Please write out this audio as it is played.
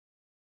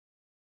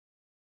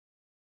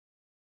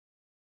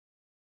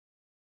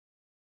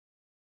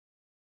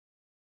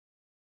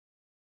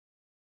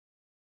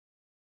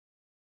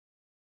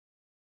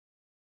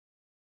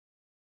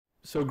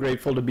so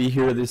grateful to be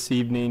here this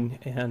evening,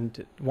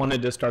 and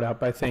wanted to start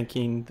out by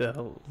thanking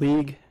the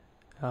League,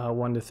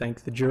 wanted to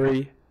thank the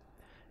jury,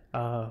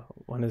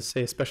 wanted to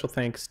say a special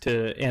thanks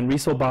to Ann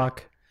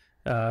Rieselbach,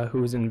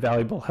 who was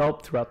invaluable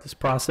help throughout this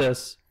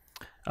process,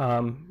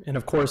 and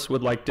of course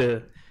would like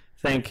to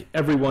thank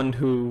everyone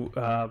who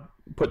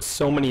put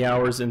so many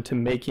hours into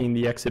making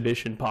the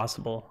exhibition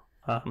possible.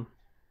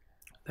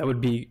 That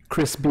would be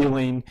Chris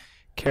Beeling,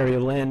 Carrie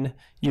Lin,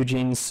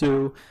 Eugene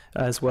Su,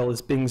 as well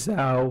as Bing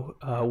Zhao,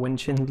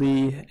 Wenqin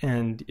Li,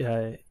 and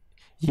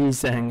Yi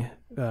Zheng,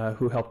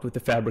 who helped with the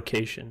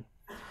fabrication,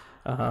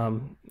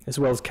 as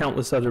well as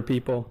countless other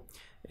people.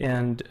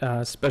 And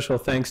special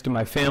thanks to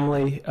my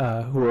family,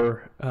 who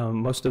are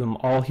most of them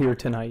all here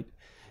tonight,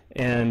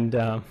 and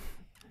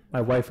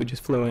my wife who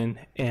just flew in,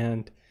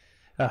 and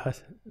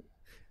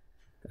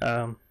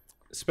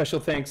special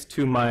thanks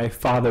to my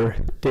father,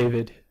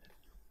 David.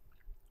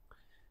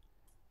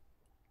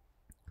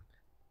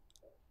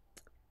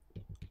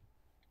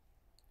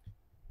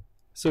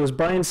 So as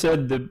Brian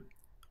said,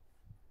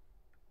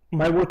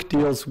 my work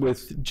deals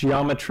with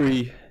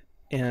geometry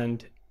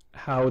and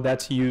how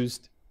that's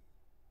used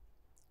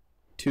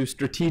to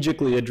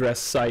strategically address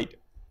site.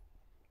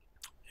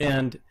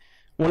 And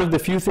one of the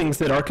few things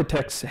that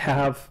architects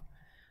have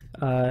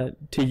to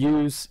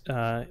use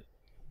at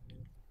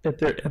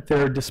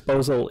their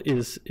disposal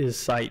is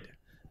site.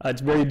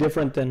 It's very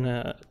different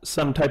than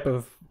some type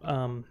of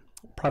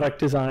product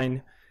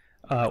design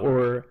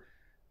or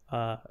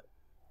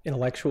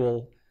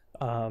intellectual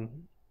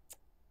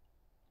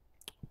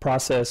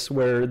process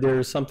where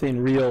there's something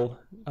real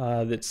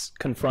that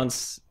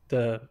confronts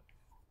the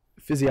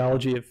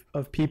physiology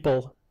of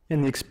people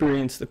and the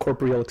experience, the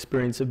corporeal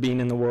experience of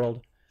being in the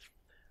world.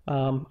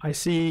 I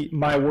see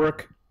my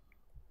work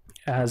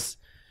as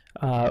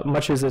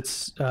much as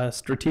it's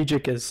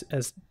strategic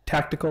as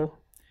tactical.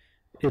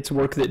 It's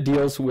work that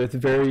deals with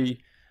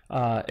very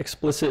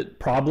explicit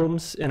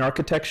problems in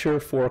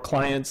architecture for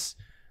clients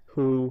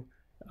who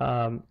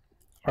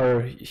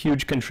are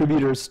huge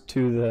contributors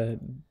to the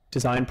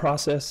design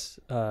process,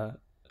 a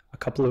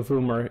couple of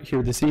whom are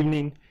here this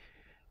evening.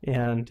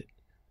 And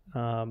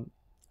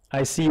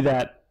I see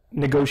that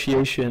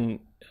negotiation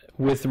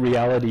with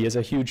reality as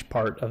a huge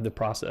part of the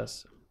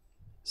process.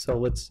 So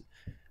let's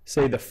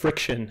say the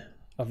friction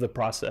of the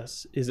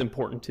process is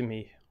important to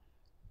me.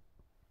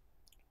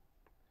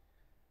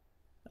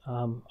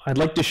 I'd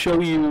like to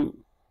show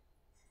you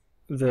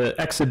the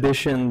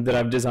exhibition that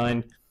I've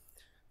designed,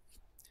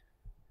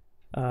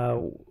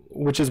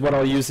 which is what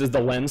I'll use as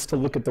the lens to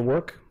look at the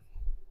work.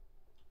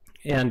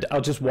 And I'll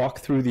just walk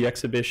through the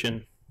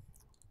exhibition.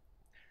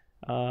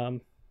 The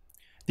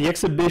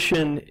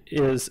exhibition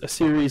is a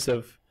series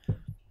of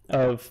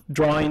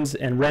drawings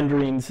and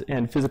renderings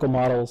and physical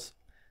models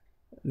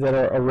that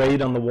are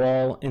arrayed on the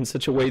wall in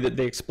such a way that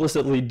they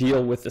explicitly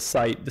deal with the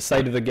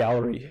site of the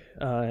gallery.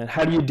 And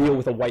how do you deal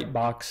with a white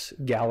box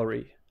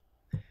gallery?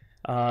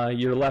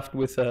 You're left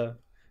with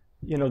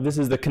this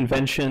is the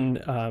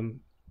convention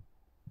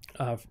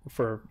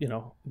for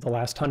the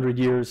last 100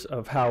 years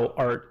of how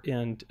art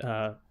and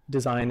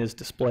design is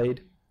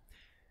displayed.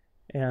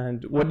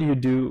 And what do you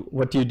do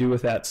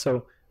with that?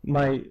 So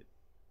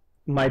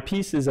my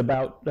piece is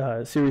about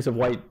a series of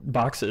white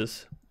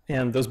boxes,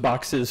 and those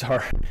boxes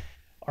are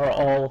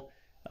all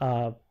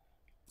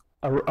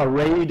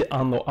arrayed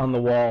on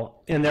the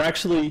wall, and they're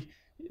actually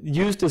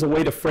used as a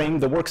way to frame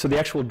the work. So the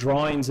actual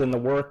drawings in the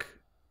work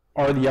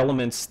are the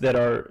elements that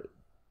are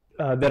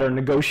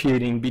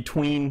negotiating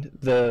between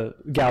the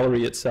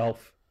gallery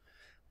itself.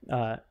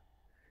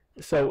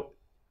 So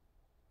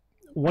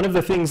one of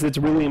the things that's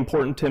really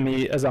important to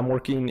me as I'm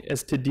working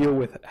is to deal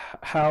with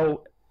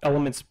how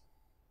elements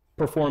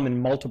perform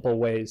in multiple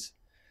ways.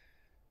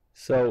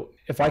 So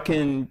if I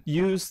can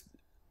use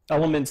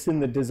elements in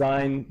the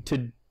design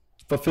to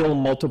fulfill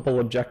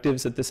multiple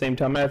objectives at the same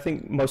time, I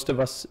think most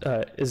of us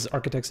as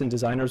architects and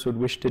designers would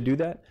wish to do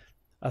that.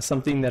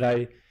 Something that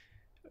I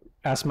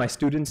ask my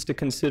students to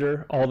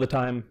consider all the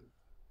time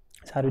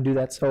is how to do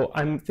that. So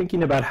I'm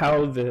thinking about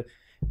how the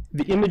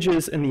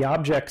images and the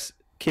objects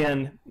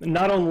can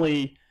not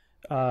only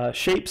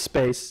shape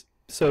space.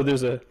 So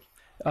there's a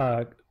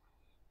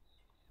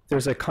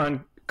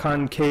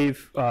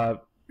concave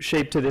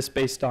shape to this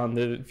based on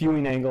the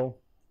viewing angle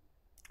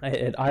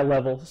at eye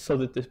level, so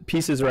that the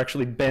pieces are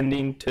actually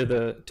bending to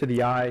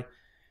the eye.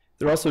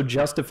 They're also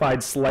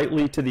justified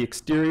slightly to the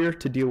exterior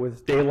to deal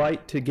with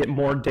daylight, to get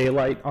more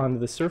daylight onto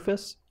the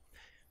surface,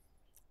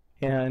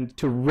 and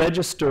to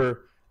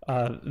register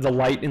the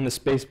light in the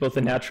space, both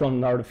the natural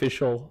and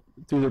artificial,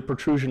 through the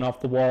protrusion off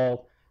the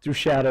wall, through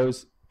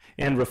shadows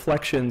and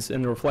reflections.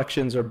 And the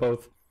reflections are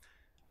both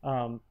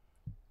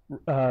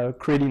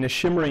creating a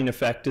shimmering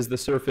effect as the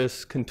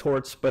surface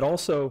contorts, but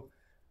also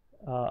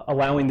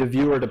allowing the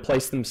viewer to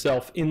place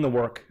themselves in the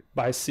work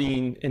by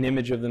seeing an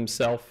image of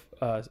themselves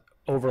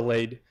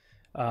overlaid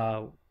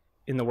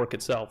in the work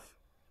itself.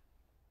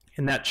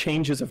 And that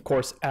changes, of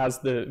course, as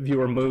the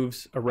viewer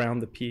moves around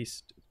the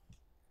piece.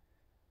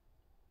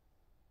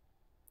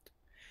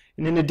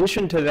 And in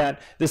addition to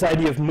that, this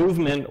idea of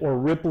movement or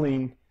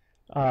rippling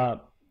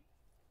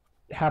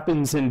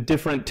happens in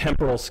different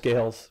temporal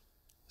scales.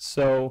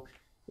 So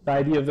the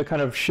idea of the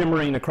kind of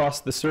shimmering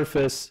across the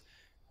surface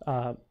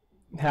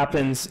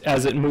happens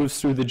as it moves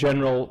through the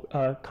general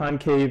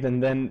concave,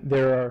 and then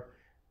there are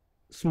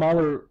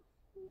smaller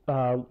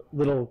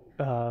little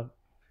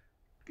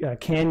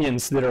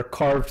canyons that are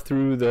carved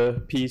through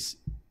the piece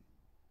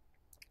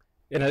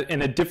in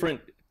a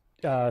different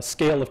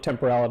scale of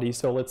temporality.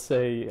 So let's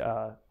say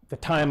the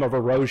time of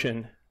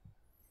erosion,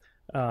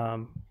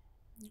 or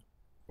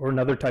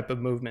another type of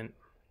movement.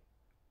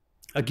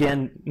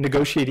 Again,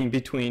 negotiating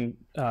between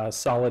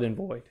solid and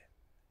void.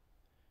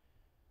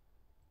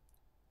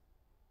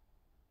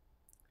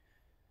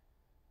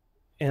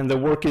 And the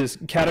work is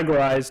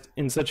categorized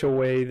in such a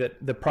way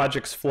that the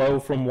projects flow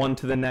from one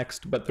to the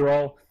next, but they're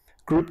all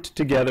grouped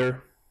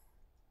together,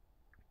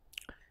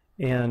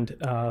 and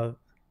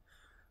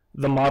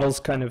the models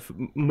kind of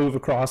move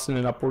across in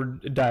an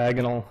upward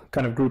diagonal,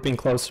 kind of grouping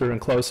closer and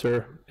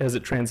closer as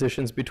it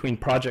transitions between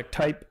project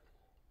type.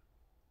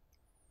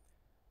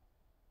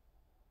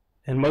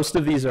 And most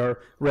of these are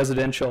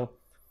residential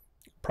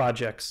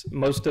projects.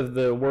 Most of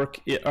the work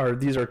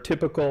these are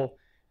typical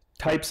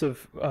types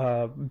of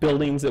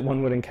buildings that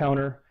one would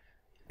encounter,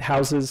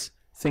 houses,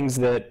 things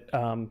that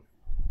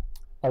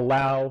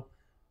allow,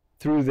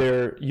 through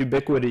their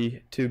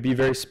ubiquity, to be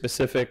very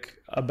specific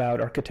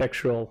about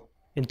architectural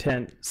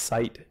intent,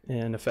 site,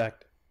 and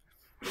effect.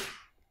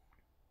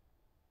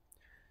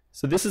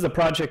 So this is a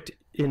project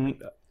in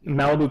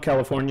Malibu,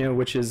 California,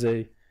 which is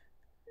a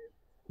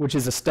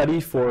study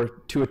for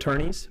 2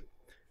 attorneys.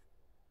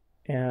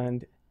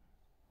 And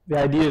the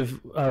idea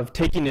of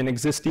taking an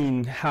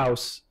existing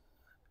house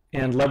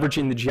and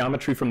leveraging the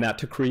geometry from that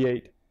to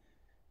create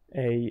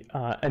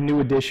a new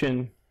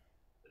addition.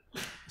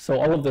 So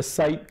all of the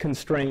site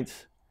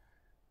constraints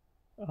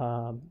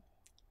are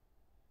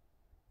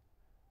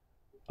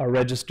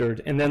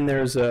registered. And then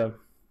there's an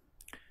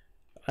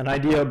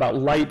idea about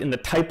light and the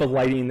type of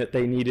lighting that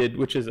they needed,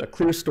 which is a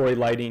clear story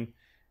lighting,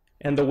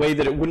 and the way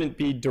that it wouldn't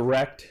be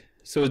direct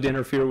so as to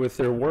interfere with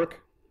their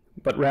work,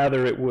 but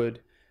rather it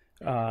would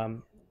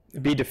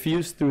be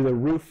diffused through the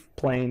roof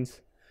planes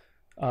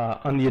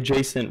on the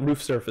adjacent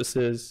roof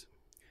surfaces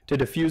to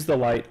diffuse the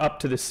light up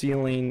to the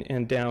ceiling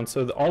and down.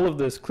 So all of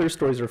those clear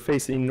stories are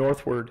facing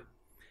northward,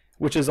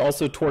 which is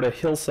also toward a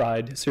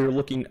hillside. So you're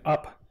looking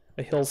up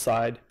a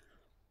hillside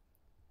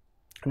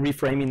and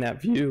reframing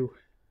that view.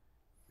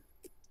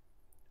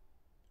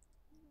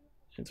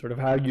 And sort of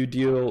how you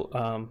deal,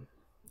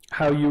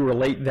 how you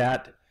relate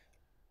that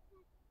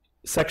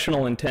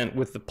sectional intent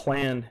with the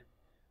plan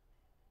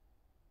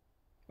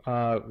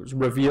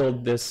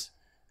revealed this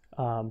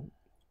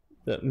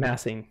the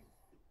massing.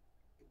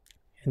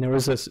 And there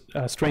was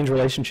a strange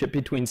relationship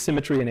between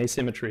symmetry and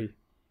asymmetry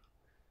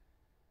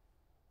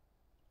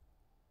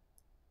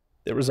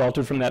that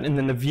resulted from that. And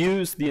then the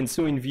views, the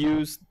ensuing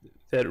views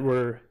that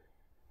were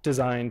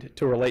designed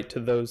to relate to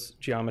those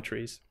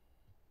geometries.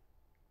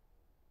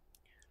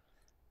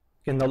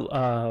 And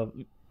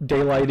the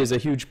daylight is a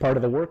huge part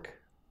of the work.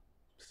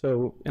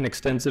 So an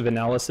extensive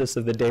analysis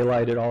of the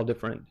daylight at all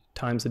different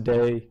times of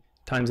day,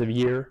 times of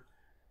year.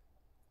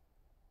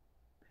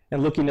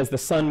 And looking as the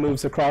sun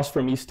moves across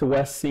from east to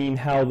west, seeing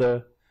how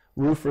the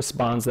roof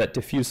responds, that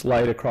diffuse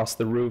light across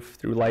the roof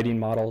through lighting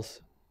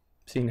models,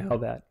 seeing how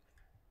that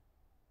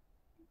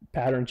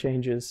pattern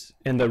changes.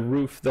 And the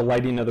roof, the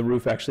lighting of the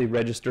roof actually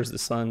registers the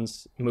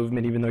sun's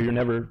movement, even though you're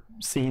never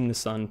seeing the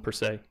sun per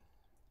se.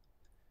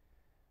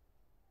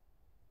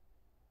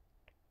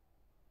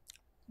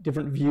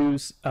 Different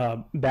views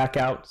back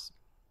out.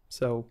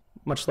 So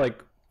much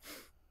like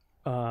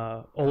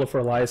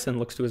Olafur Eliasson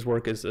looks to his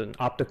work as an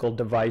optical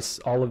device,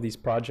 all of these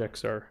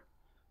projects are,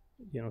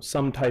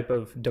 some type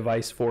of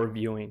device for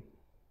viewing.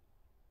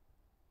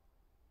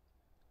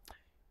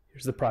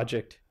 Here's the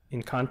project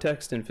in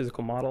context and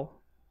physical model.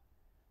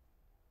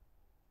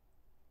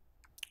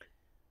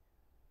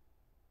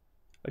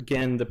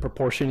 Again, the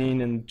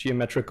proportioning and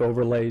geometric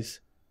overlays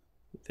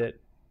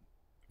that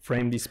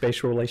frame these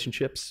spatial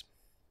relationships.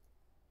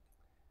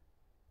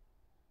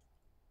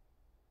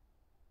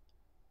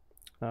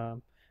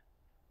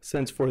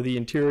 Sense for the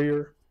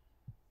interior,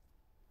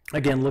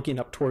 again looking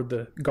up toward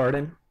the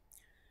garden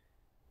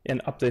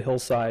and up the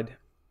hillside,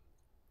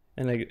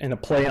 and a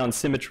play on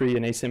symmetry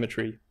and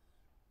asymmetry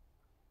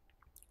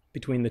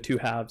between the two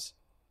halves.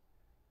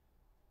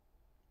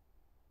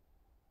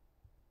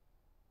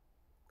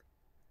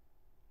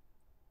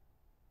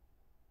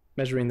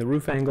 Measuring the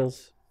roof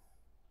angles.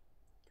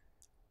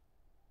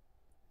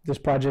 This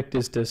project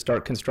is to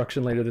start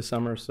construction later this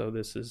summer, so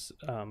this is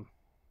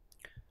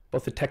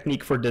both the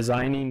technique for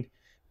designing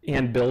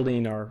and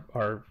building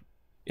are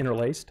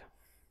interlaced.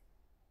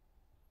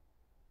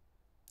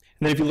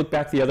 And then if you look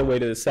back the other way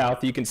to the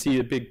south, you can see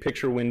a big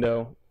picture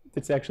window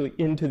that's actually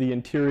into the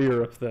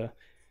interior of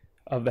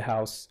the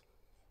house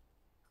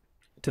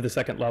to the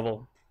second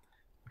level,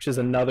 which is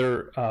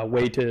another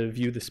way to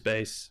view the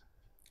space.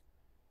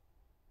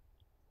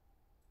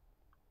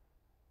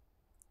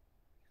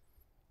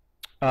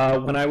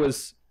 When I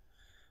was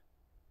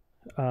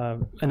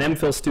an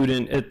MPhil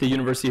student at the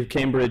University of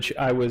Cambridge,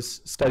 I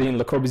was studying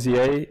Le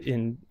Corbusier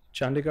in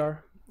Chandigarh,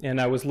 and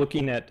I was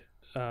looking at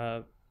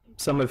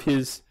some of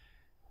his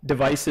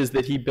devices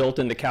that he built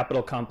in the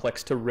Capitol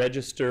complex to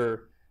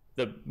register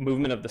the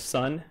movement of the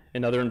sun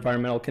and other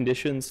environmental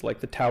conditions,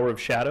 like the Tower of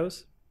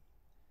Shadows.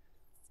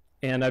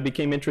 And I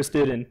became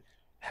interested in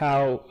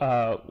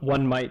how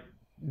one might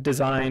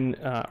design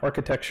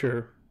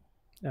architecture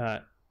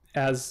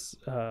as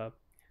a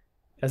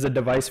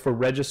device for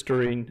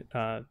registering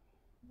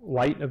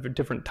light of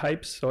different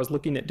types. So I was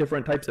looking at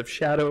different types of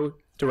shadow,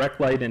 direct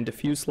light, and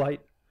diffuse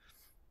light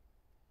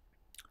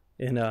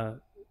in a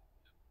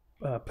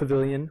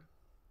pavilion.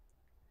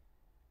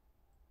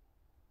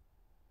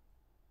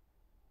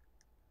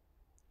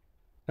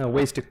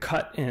 Ways to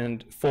cut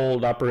and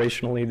fold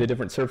operationally the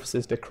different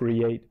surfaces to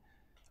create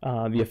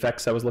the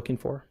effects I was looking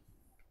for.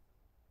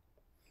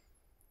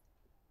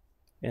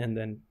 And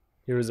then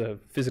here's a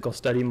physical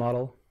study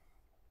model.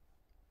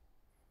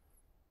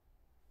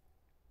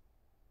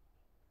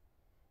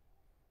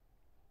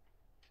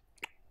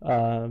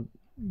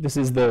 This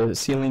is the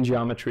ceiling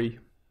geometry.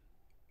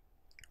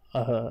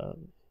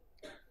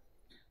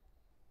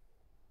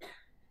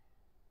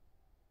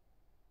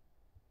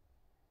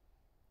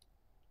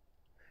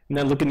 And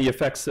then look at the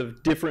effects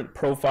of different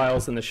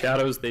profiles and the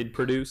shadows they'd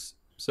produce.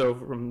 So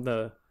from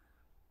the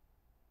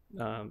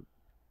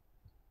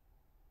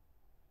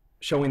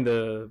showing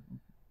the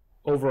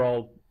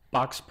overall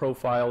box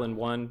profile in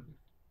one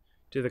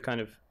to the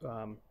kind of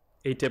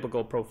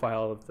atypical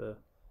profile of the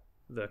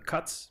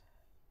cuts.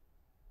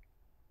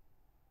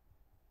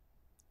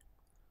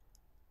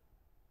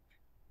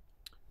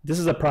 This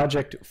is a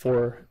project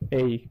for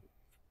a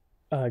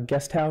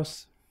guest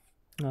house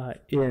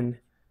in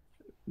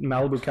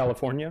Malibu,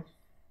 California.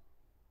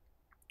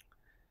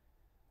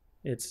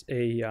 It's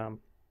a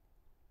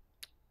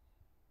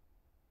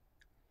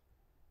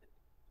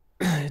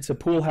it's a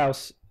pool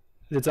house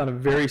that's on a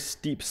very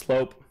steep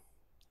slope,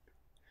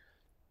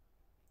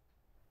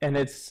 and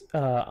it's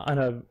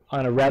on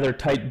a rather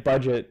tight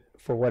budget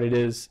for what it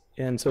is.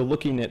 And so,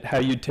 looking at how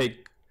you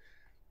take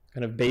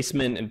kind of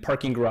basement and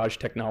parking garage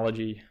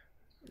technology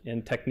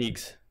and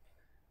techniques,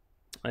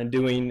 and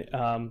doing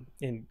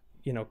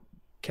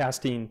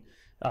casting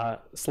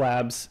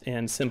slabs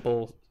and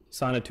simple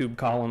sonotube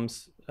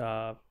columns,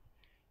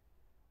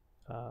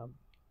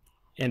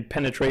 and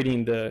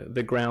penetrating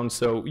the ground.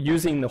 So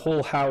using the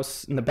whole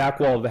house and the back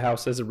wall of the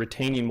house as a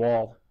retaining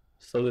wall,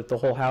 so that the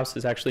whole house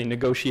is actually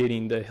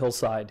negotiating the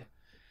hillside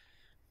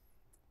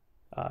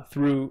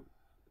through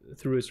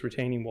its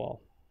retaining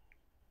wall.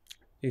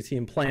 You see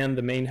him plan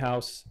the main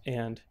house,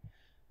 and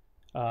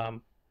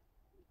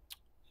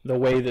the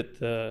way that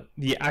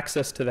the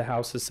access to the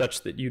house is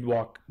such that you'd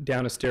walk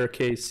down a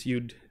staircase,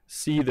 you'd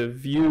see the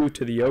view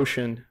to the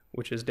ocean,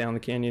 which is down the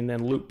canyon,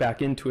 then loop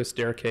back into a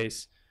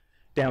staircase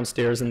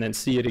downstairs, and then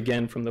see it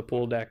again from the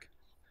pool deck.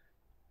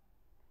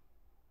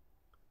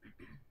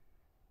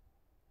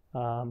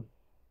 Rather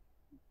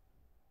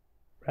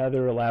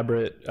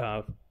elaborate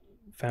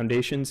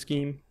foundation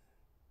scheme,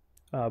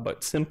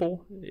 but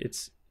simple.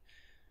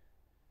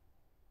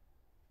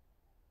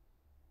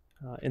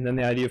 And then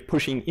the idea of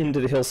pushing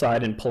into the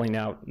hillside and pulling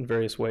out in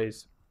various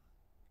ways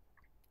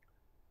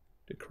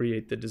to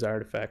create the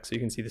desired effect. So you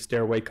can see the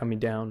stairway coming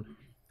down.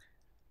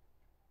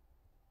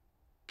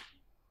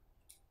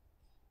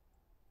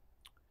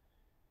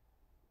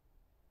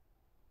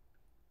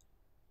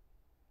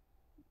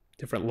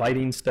 Different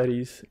lighting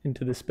studies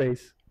into the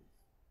space.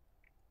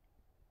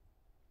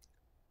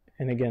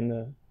 And again,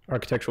 the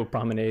architectural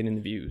promenade and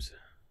the views.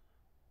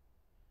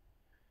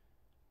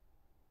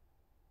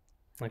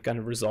 Like kind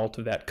of result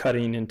of that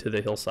cutting into the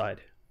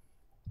hillside,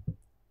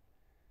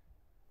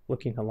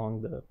 looking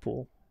along the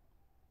pool.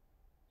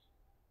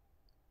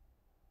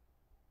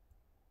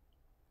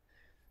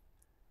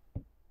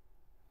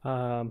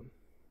 So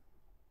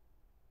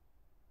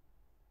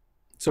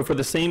for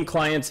the same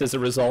clients, as a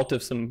result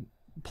of some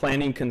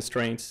planning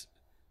constraints,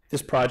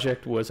 this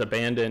project was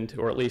abandoned,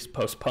 or at least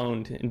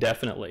postponed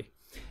indefinitely.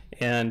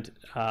 And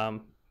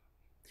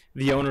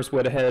the owners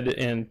went ahead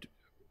and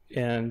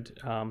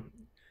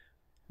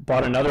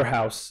bought another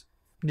house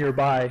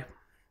nearby,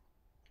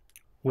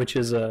 which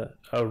is a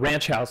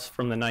ranch house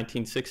from the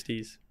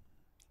 1960s.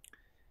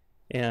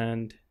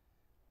 And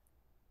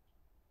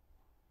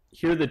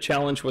here the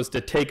challenge was to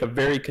take a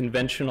very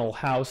conventional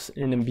house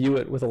and imbue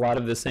it with a lot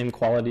of the same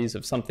qualities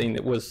of something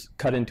that was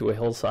cut into a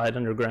hillside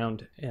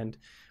underground, and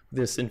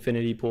this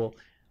infinity pool.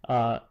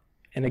 And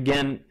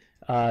again,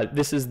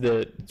 this is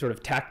the sort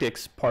of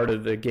tactics part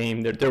of the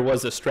game. There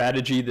was a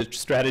strategy. The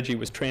strategy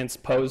was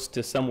transposed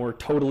to somewhere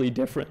totally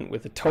different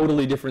with a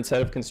totally different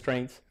set of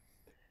constraints.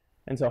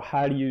 And so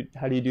how do you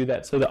do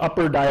that? So the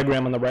upper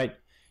diagram on the right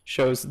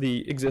shows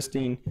the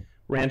existing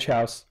ranch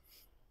house,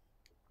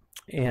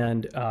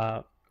 and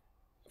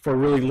for a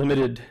really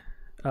limited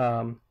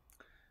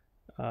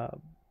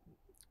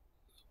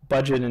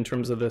budget in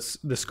terms of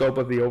the scope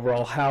of the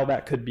overall, how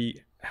that could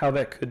be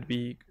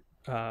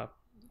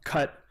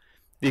cut.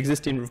 The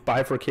existing roof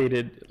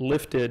bifurcated,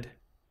 lifted,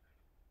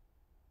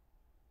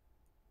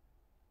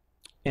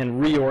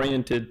 and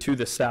reoriented to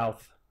the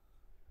south,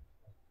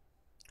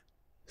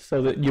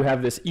 so that you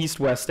have this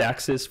east-west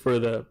axis for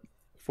the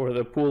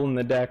pool and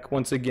the deck,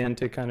 once again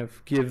to kind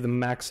of give the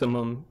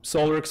maximum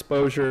solar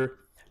exposure,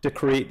 to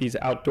create these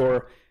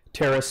outdoor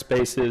terrace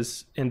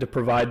spaces, and to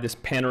provide this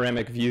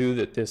panoramic view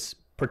that this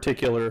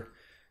particular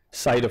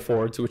site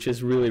affords, which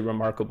is really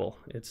remarkable.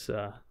 It's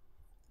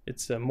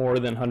a more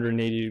than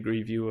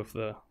 180-degree view of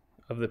the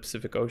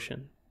Pacific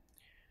Ocean.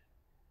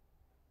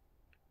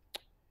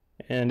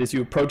 And as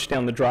you approach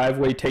down the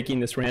driveway, taking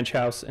this ranch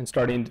house and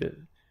starting to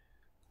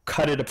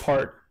cut it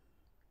apart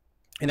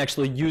and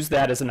actually use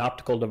that as an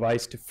optical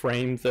device to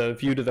frame the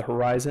view to the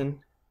horizon.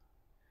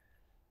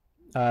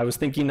 I was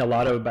thinking a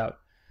lot about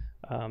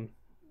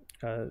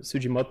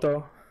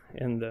Sugimoto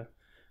and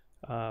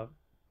the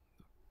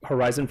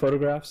horizon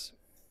photographs.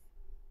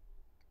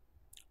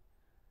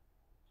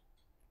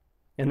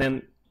 And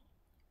then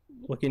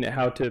looking at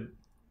how to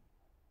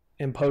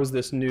impose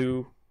this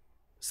new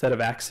set of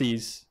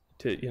axes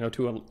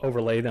to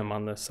overlay them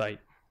on the site.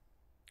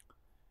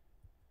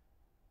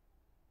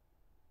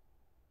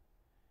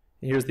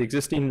 Here's the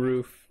existing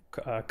roof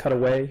cut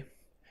away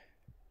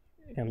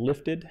and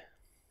lifted.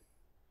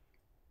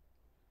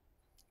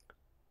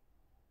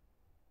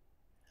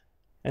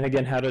 And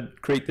again, how to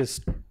create this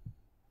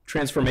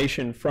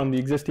transformation from the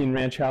existing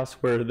ranch house,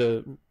 where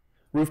the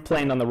roof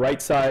plane on the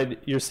right side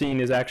you're seeing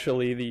is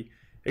actually the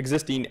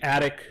existing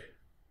attic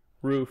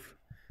roof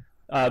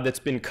that's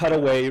been cut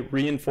away,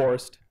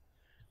 reinforced,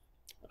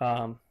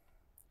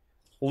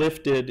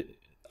 lifted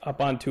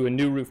up onto a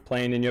new roof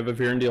plane, and you have a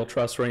Virendale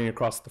truss running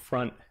across the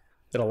front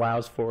that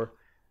allows for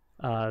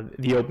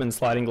the open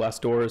sliding glass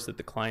doors that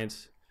the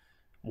clients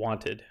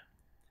wanted.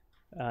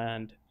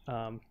 And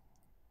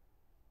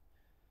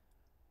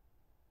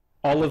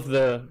all of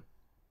the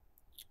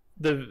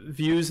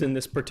views in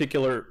this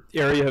particular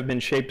area have been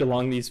shaped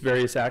along these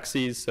various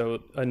axes. So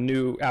a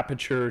new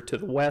aperture to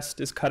the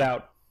west is cut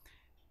out.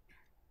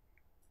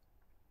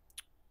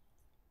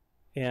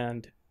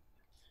 And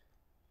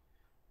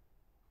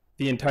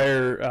the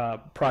entire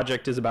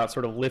project is about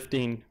sort of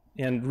lifting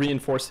and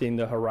reinforcing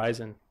the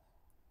horizon.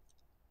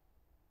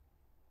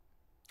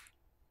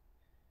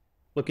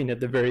 Looking at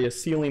the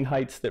various ceiling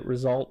heights that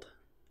result,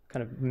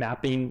 kind of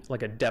mapping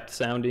like a depth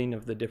sounding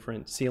of the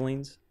different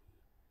ceilings.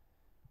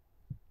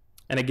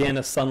 And again,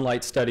 a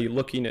sunlight study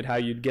looking at how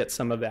you'd get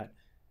some of that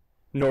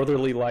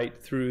northerly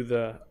light through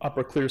the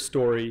upper clear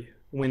story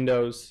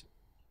windows.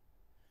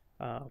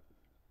 While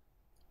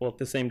at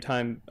the same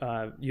time,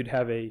 you'd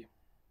have a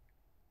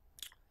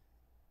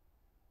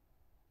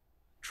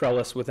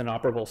trellis with an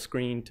operable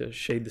screen to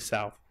shade the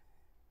south.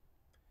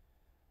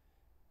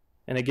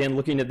 And again,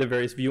 looking at the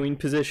various viewing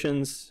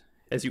positions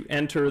as you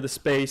enter the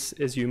space,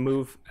 as you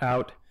move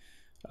out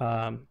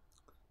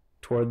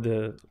toward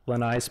the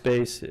lanai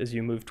space, as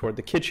you move toward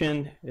the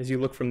kitchen, as you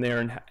look from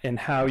there, and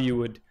how you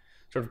would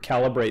sort of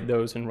calibrate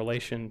those in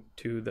relation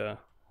to the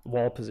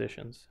wall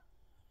positions.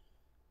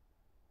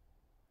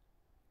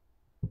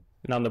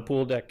 And on the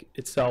pool deck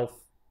itself,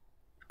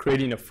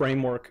 creating a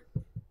framework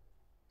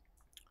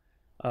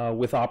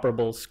with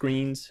operable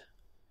screens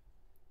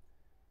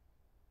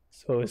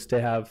so as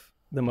to have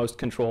the most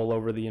control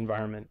over the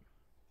environment.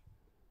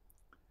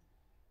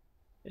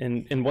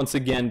 And once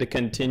again, to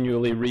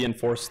continually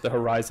reinforce the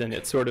horizon.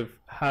 It's sort of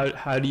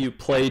how do you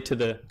play to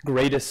the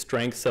greatest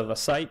strengths of a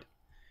site?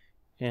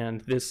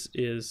 And this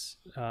is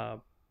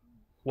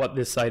what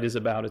this site is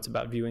about. It's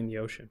about viewing the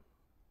ocean.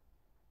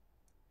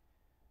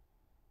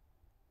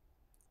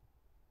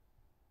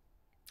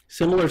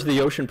 Similar to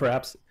the ocean,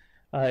 perhaps,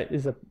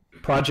 is a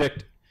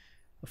project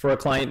for a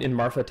client in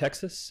Marfa,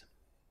 Texas.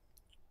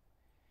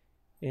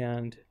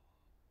 And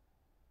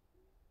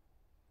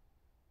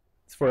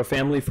it's for a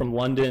family from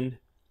London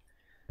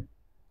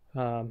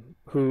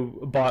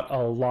who bought a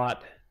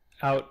lot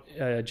out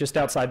just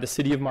outside the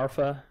city of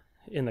Marfa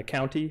in the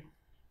county,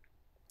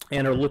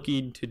 and are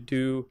looking to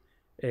do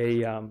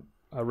a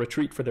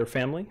retreat for their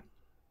family.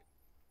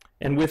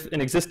 And with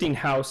an existing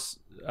house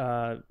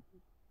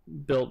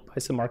built by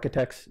some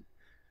architects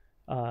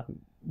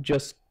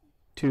just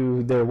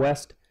to their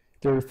west,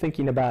 they're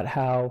thinking about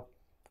how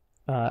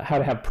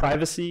to have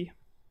privacy,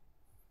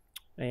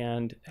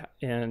 and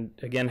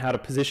again, how to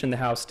position the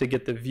house to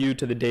get the view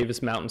to the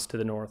Davis Mountains to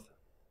the north.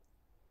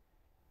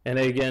 And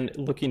again,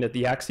 looking at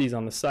the axes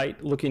on the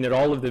site, looking at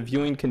all of the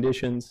viewing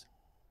conditions.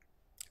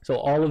 So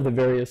all of the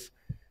various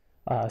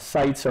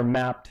sites are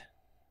mapped,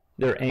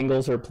 their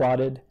angles are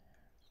plotted,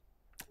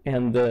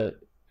 and the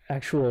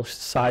actual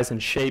size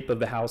and shape of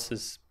the house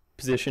is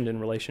positioned in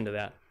relation to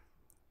that.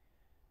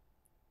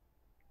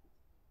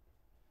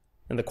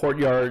 And the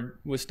courtyard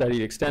was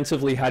studied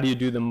extensively. How do you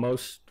do the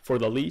most for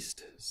the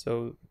least?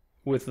 So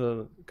with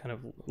the kind of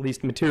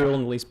least material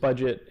and least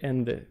budget,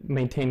 and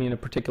maintaining a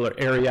particular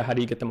area, how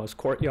do you get the most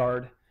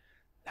courtyard?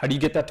 How do you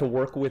get that to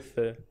work with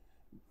the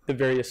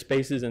various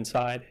spaces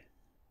inside?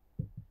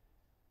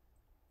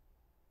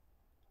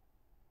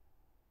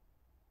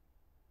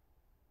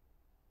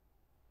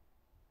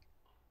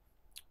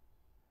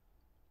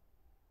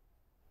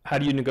 How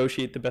do you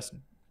negotiate the best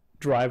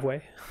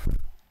driveway?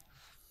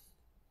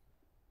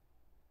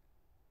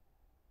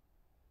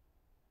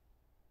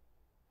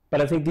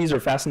 But I think these are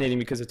fascinating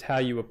because it's how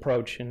you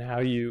approach and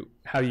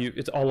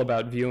it's all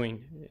about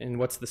viewing and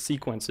what's the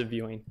sequence of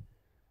viewing.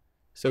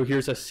 So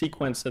here's a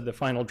sequence of the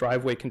final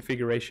driveway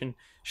configuration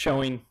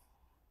showing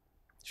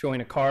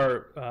a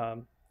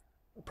car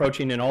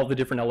approaching in all the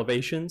different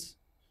elevations,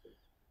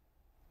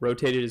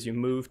 rotated as you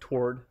move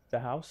toward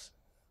the house,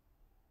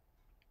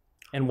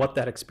 and what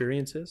that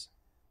experience is.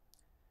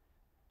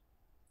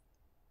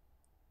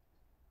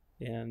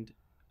 And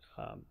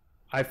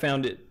I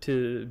found it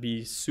to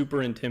be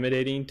super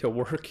intimidating to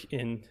work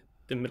in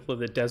the middle of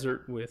the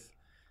desert with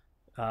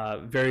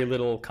very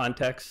little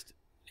context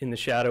in the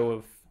shadow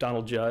of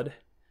Donald Judd.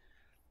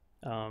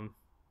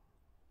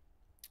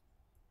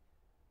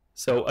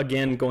 So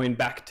again, going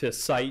back to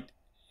sight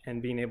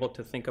and being able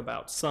to think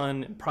about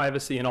sun and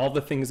privacy and all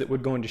the things that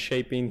would go into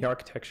shaping the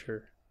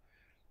architecture.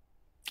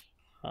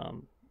 That's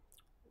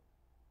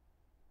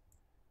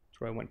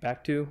where I went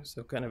back to.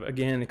 So kind of,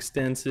 again,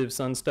 extensive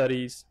sun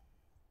studies.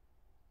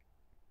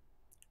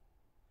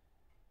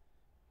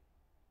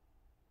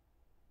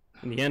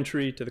 And the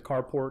entry to the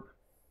carport.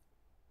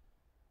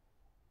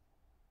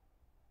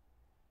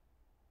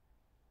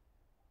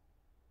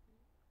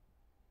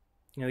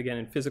 And again,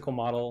 in physical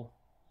model.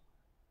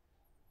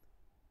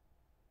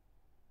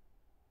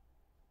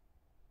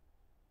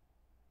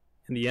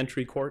 In the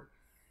entry court.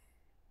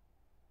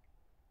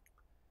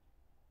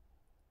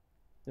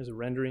 There's a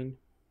rendering.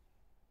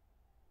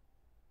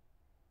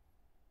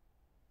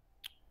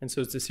 And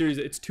so it's a series,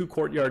 it's two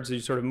courtyards that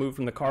you sort of move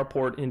from the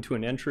carport into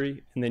an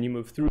entry, and then you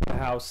move through the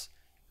house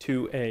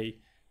to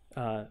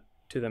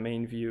the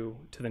main view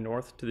to the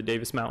north, to the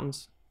Davis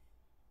Mountains.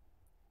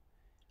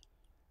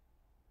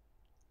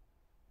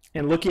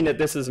 And looking at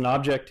this as an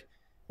object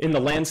in the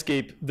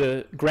landscape,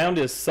 the ground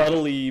is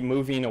subtly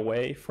moving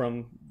away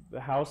from the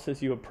house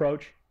as you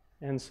approach.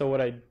 And so what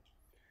I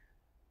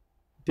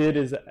did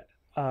is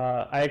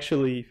I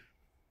actually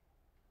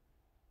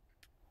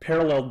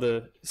paralleled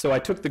so I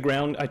took the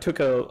ground, I took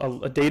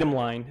a datum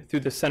line through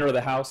the center of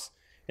the house,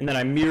 and then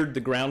I mirrored the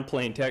ground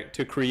plane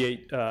to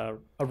create a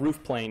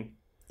roof plane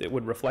that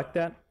would reflect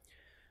that.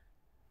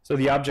 So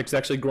the object's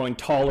actually growing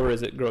taller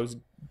as it grows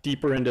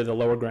deeper into the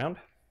lower ground,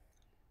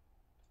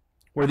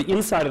 where the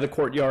inside of the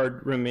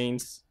courtyard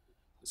remains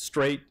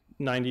straight,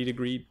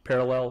 90-degree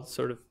parallel,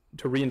 sort of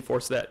to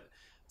reinforce that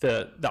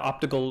the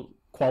optical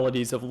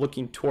qualities of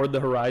looking toward the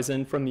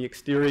horizon from the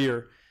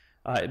exterior,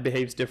 it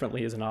behaves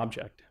differently as an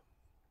object.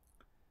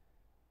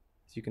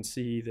 So you can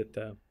see that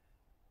the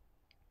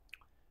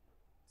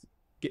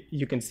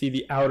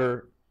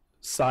outer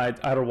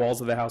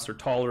walls of the house are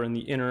taller, and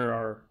the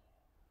inner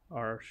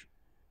are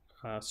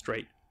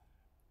straight.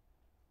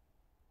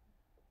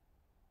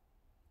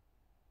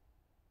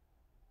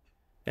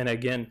 And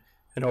again,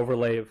 an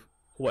overlay of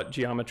what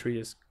geometry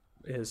is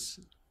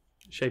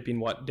shaping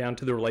what, down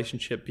to the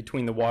relationship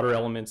between the water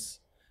elements,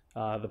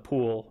 the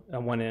pool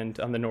on one end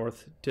on the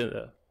north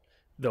to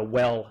the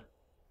well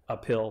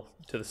uphill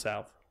to the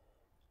south.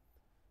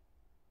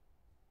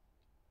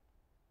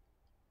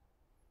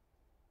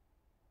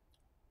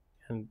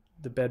 And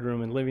the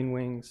bedroom and living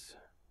wings.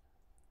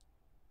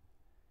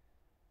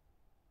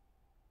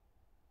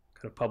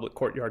 Kind of public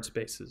courtyard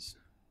spaces.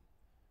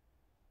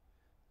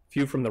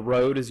 View from the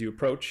road as you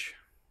approach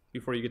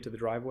before you get to the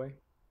driveway.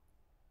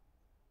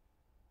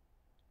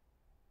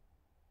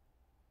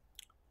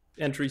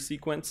 Entry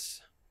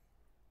sequence.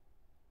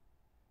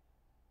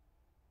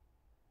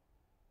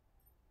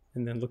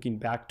 And then looking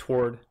back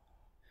toward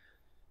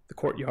the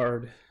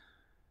courtyard.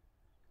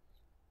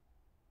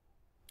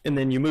 And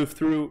then you move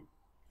through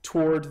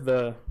toward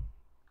the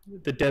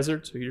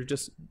desert. So you're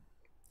just,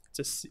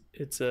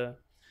 it's a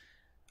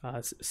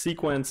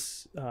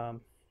sequence,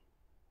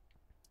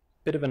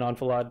 bit of an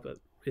enfilade, but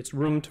it's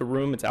room to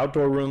room, it's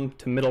outdoor room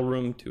to middle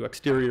room to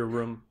exterior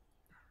room.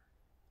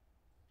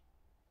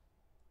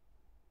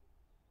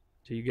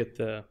 So you get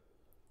the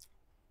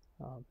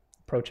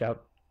approach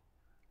out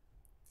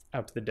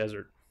to the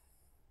desert.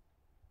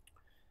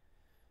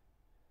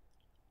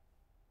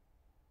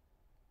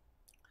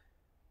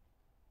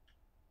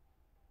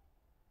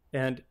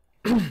 And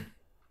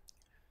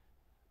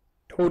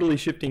totally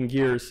shifting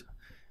gears,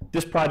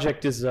 this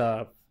project is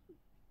a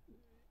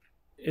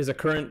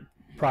current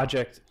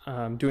project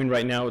I'm doing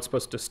right now. It's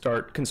supposed to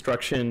start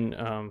construction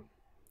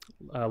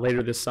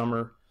later this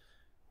summer,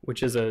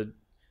 which is a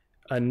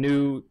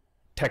new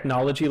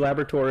technology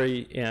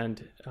laboratory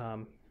and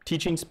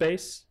teaching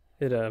space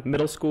at a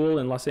middle school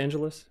in Los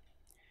Angeles.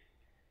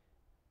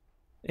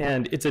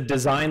 And it's a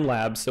design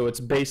lab, so it's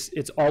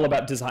all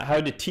about design, how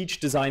to teach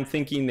design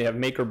thinking. They have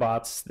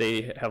MakerBots,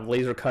 they have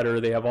Laser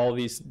Cutter, they have all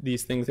these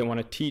things they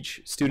want to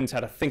teach students how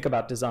to think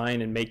about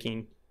design and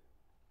making.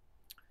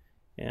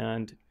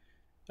 And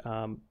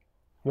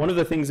one of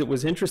the things that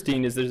was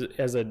interesting is there's,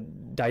 as a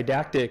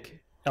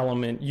didactic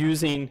element,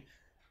 using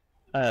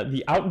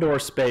the outdoor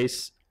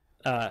space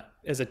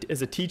as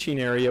a teaching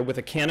area with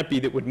a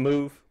canopy that would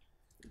move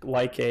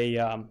like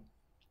a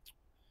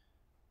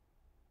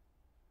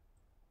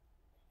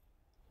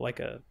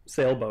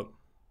sailboat.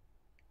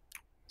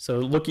 So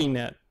looking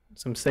at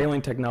some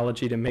sailing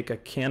technology to make a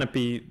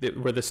canopy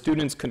where the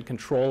students can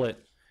control it.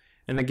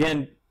 And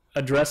again,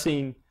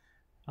 addressing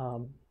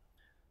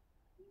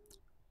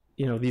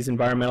these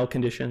environmental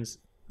conditions,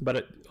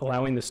 but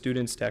allowing the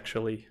students to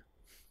actually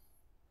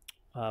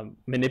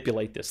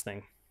manipulate this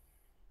thing.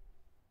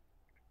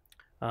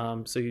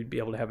 So you'd be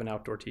able to have an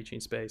outdoor teaching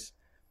space.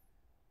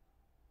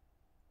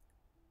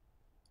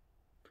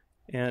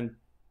 And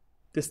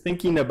this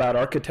thinking about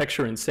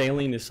architecture and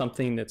sailing is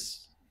something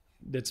that's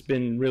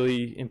been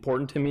really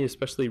important to me,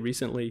 especially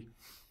recently.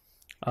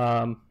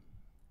 One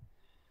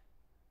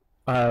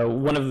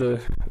of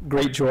the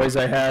great joys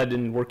I had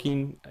in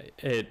working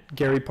at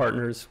Gary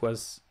Partners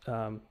was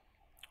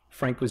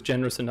Frank was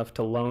generous enough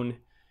to loan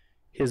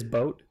his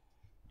boat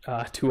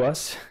to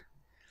us,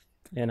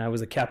 and I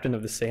was the captain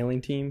of the sailing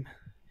team,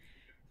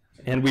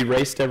 and we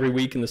raced every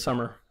week in the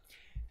summer.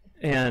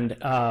 And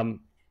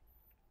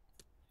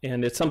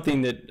it's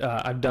something that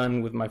I've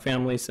done with my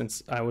family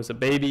since I was a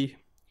baby.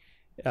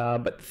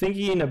 But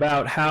thinking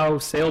about how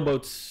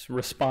sailboats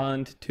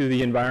respond to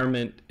the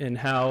environment and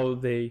how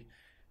they,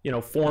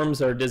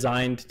 forms are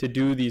designed to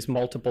do these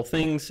multiple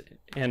things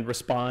and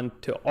respond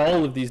to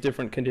all of these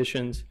different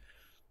conditions,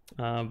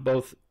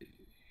 both,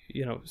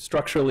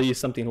 structurally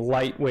something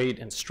lightweight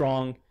and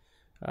strong.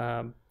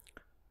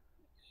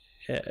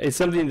 It's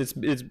something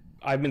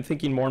I've been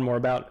thinking more and more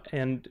about,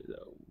 and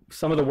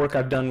some of the work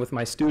I've done with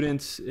my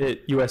students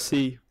at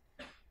USC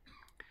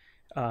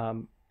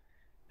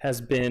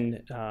has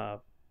been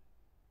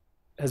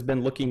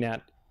looking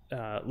at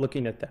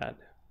that.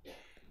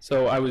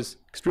 So I was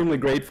extremely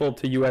grateful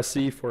to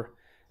USC for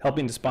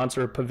helping to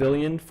sponsor a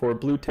pavilion for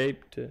Blue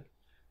Tape to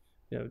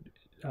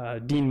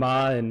Dean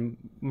Ma and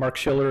Mark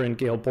Schiller and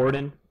Gail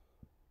Borden,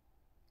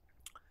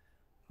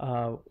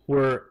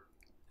 where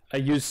I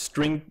used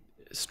string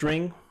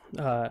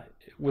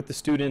with the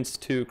students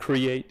to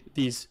create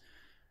these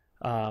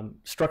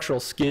structural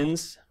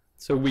skins.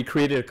 So we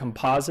created a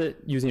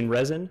composite using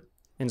resin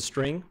and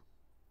string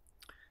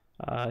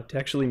to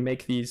actually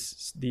make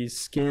these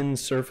skin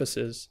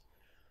surfaces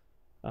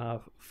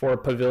for a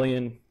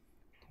pavilion,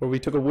 where we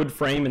took a wood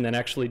frame and then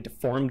actually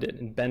deformed it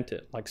and bent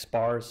it like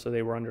spars so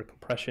they were under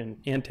compression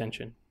and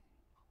tension.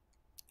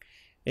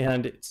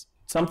 And it's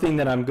something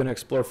that I'm going to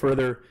explore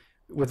further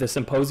with a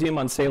symposium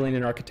on sailing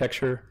and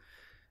architecture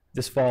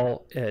this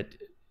fall at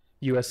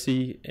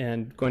USC,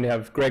 and going to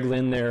have Greg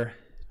Lynn there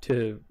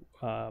to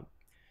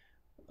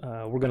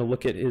we're going to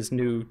look at his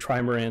new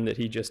trimaran that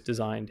he just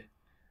designed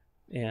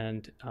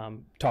and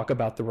talk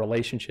about the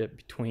relationship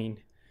between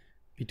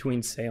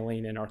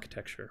sailing and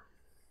architecture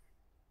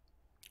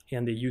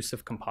and the use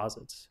of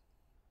composites.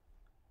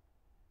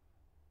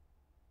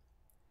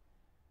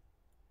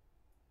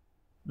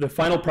 The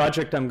final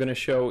project I'm going to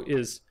show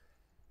is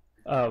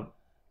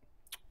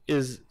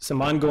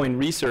some ongoing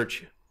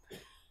research,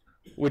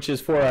 which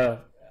is for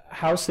a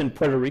house in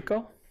Puerto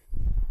Rico.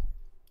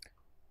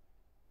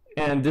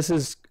 And this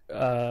is,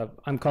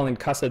 I'm calling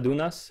Casa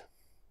Dunas.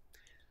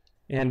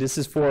 And this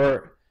is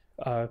for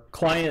a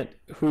client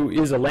who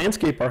is a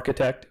landscape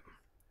architect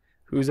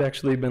who's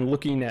actually been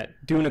looking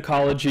at dune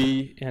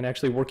ecology and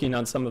actually working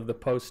on some of the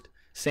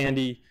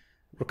post-Sandy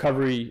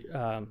recovery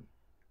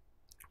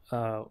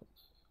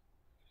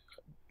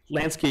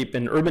landscape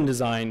and urban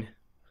design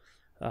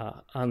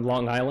on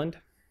Long Island.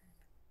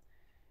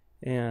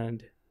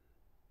 And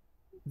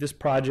this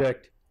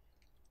project,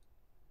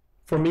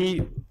 for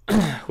me,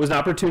 was an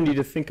opportunity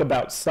to think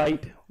about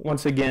site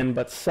once again,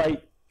 but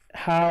site,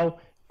 how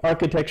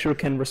architecture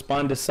can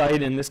respond to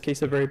site, in this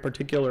case a very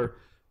particular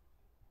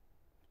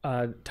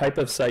type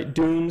of site,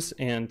 dunes,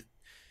 and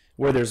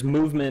where there's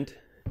movement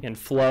and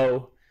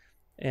flow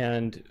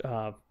and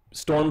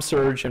storm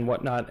surge and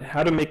whatnot,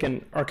 how to make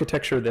an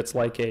architecture that's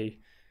like a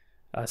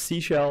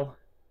seashell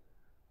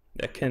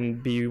that can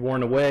be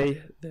worn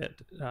away,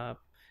 that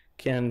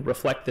can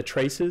reflect the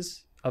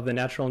traces of the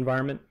natural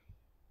environment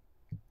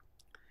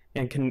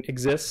and can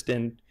exist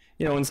and,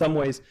 in some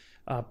ways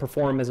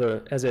perform as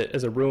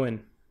a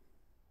ruin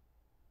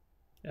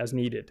as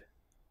needed,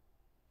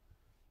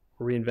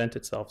 reinvent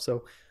itself.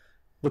 So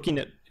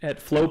looking at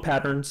flow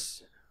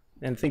patterns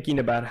and thinking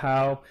about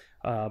how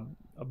a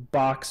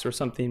box or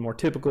something more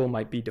typical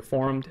might be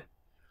deformed,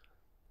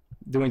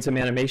 doing some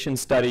animation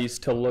studies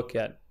to look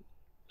at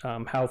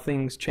how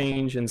things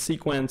change in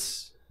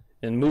sequence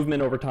and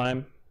movement over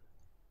time,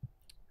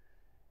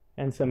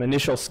 and some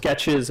initial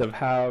sketches of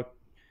how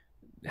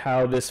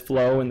this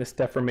flow and this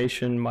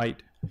deformation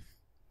might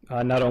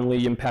not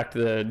only impact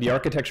the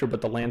architecture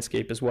but the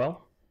landscape as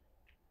well.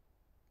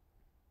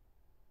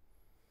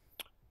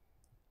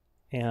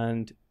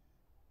 And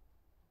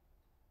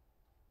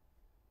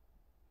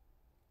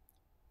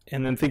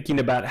then thinking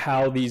about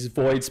how these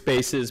void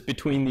spaces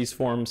between these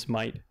forms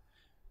might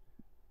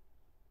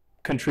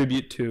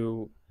contribute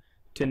to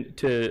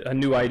a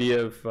new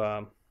idea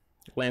of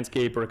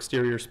landscape or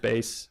exterior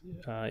space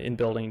in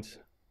buildings.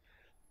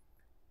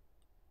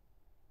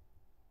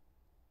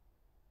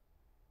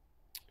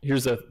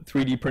 Here's a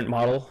 3D print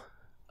model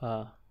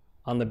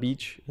on the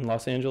beach in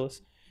Los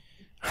Angeles,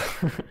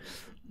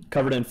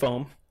 covered in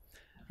foam.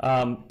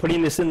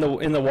 Putting this in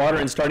the water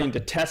and starting to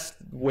test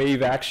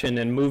wave action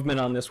and movement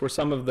on this, where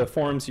some of the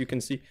forms you can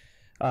see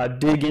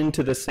dig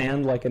into the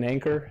sand like an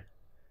anchor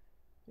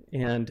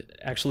and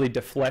actually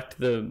deflect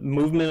the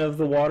movement of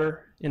the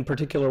water in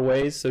particular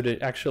ways, so to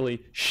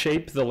actually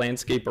shape the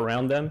landscape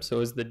around them.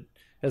 So as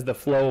the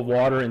flow of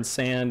water and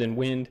sand and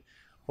wind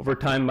over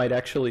time might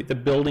actually, the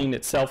building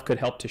itself could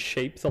help to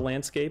shape the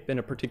landscape in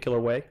a particular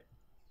way.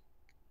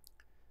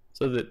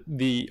 So that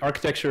the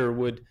architecture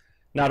would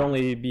not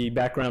only be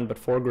background but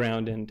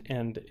foreground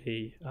and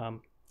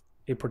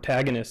a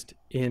protagonist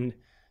in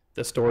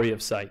the story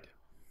of sight.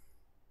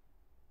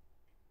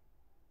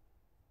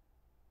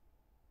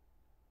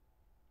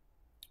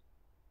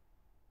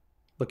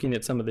 Looking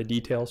at some of the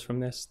details from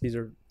this, these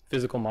are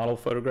physical model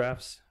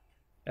photographs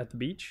at the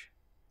beach.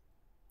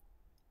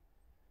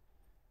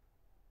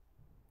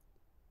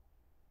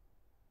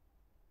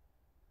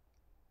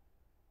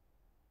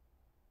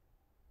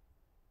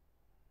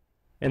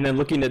 And then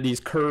looking at these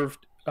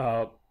curved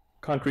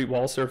concrete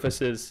wall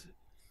surfaces,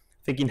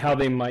 thinking how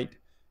they might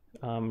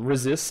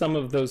resist some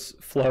of those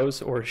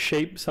flows or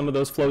shape some of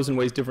those flows in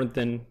ways different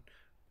than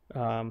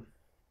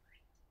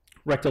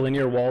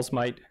rectilinear walls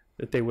might,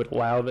 that they would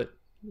allow the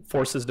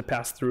forces to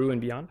pass through and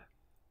beyond.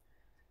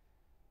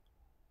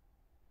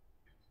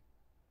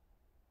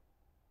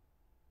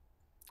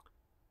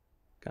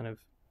 Kind of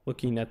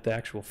looking at the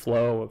actual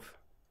flow of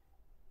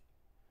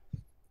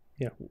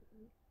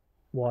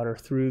water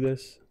through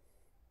this.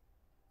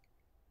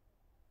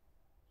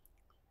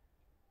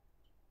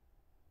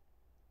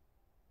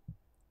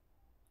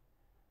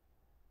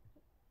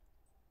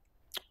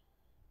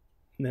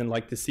 And then,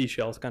 like the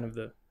seashells, kind of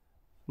the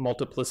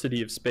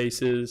multiplicity of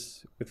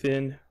spaces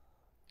within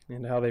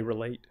and how they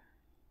relate.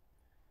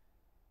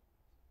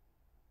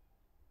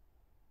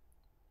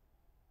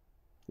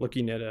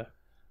 Looking at a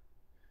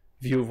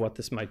view of what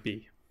this might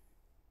be.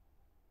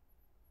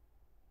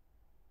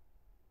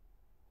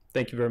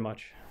 Thank you very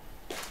much.